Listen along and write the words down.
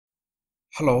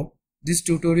Hello, this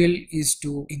tutorial is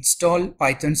to install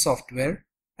Python software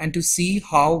and to see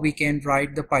how we can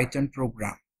write the Python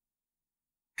program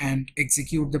and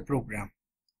execute the program.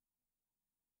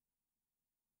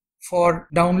 For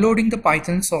downloading the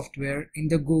Python software, in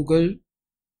the Google,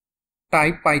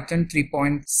 type Python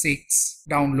 3.6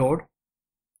 download.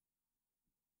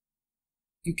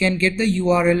 You can get the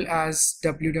URL as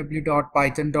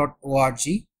www.python.org.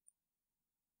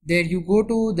 There you go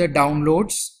to the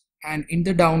downloads, and in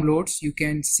the downloads you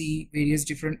can see various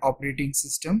different operating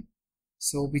system.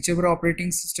 So whichever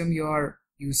operating system you are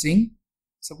using,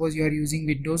 suppose you are using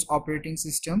Windows operating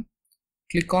system,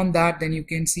 click on that, then you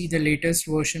can see the latest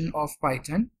version of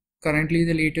Python. Currently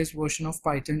the latest version of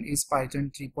Python is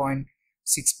Python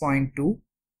 3.6.2.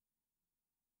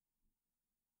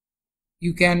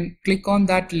 You can click on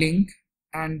that link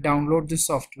and download the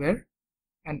software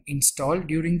and install.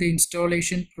 During the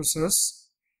installation process,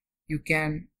 you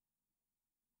can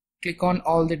click on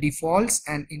all the defaults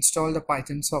and install the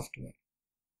Python software.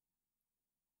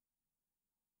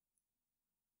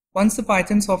 Once the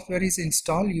Python software is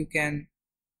installed, you can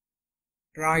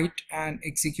write and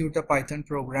execute the Python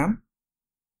program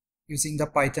using the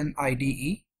Python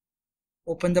IDE.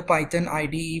 Open the Python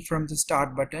IDE from the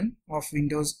Start button of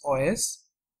Windows OS.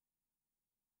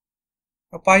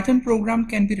 A Python program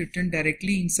can be written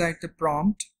directly inside the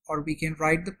prompt, or we can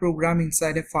write the program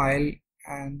inside a file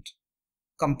and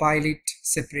compile it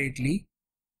separately.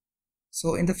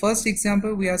 So in the first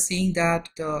example, we are seeing that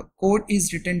the code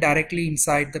is written directly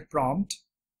inside the prompt.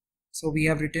 So we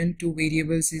have written two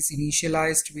variables is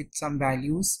initialized with some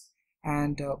values,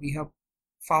 and we have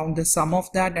found the sum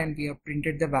of that and we have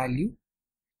printed the value.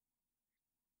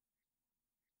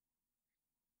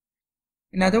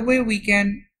 Another way, we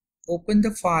can open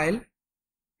the file,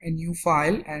 a new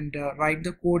file, and write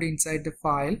the code inside the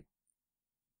file.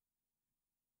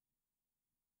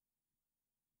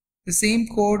 The same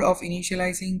code of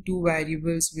initializing two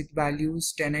variables with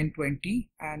values 10 and 20,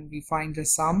 and we find the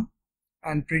sum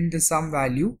and print the sum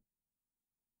value.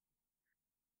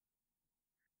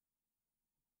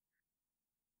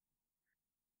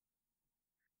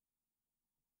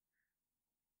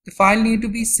 The file need to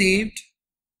be saved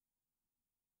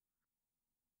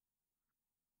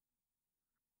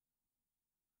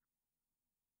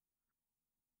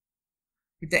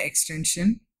with the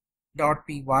extension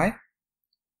 .py.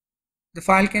 The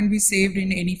file can be saved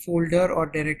in any folder or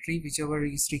directory, whichever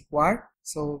is required.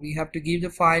 So we have to give the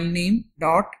file name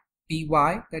 .py,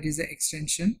 that is the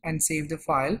extension, and save the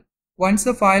file. Once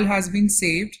the file has been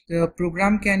saved, the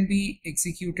program can be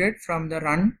executed from the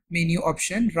run menu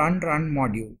option, run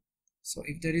module. So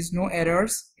if there is no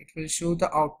errors, it will show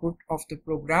the output of the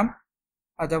program.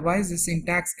 Otherwise, the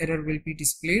syntax error will be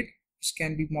displayed, which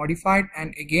can be modified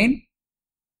and again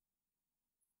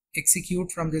execute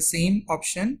from the same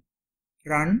option,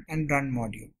 run and run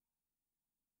module.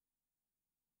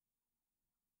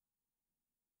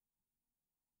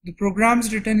 The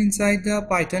programs written inside the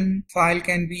Python file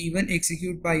can be even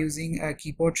executed by using a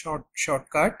keyboard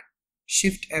shortcut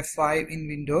Shift F5 in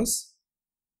Windows.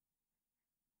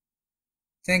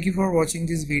 Thank you for watching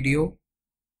this video.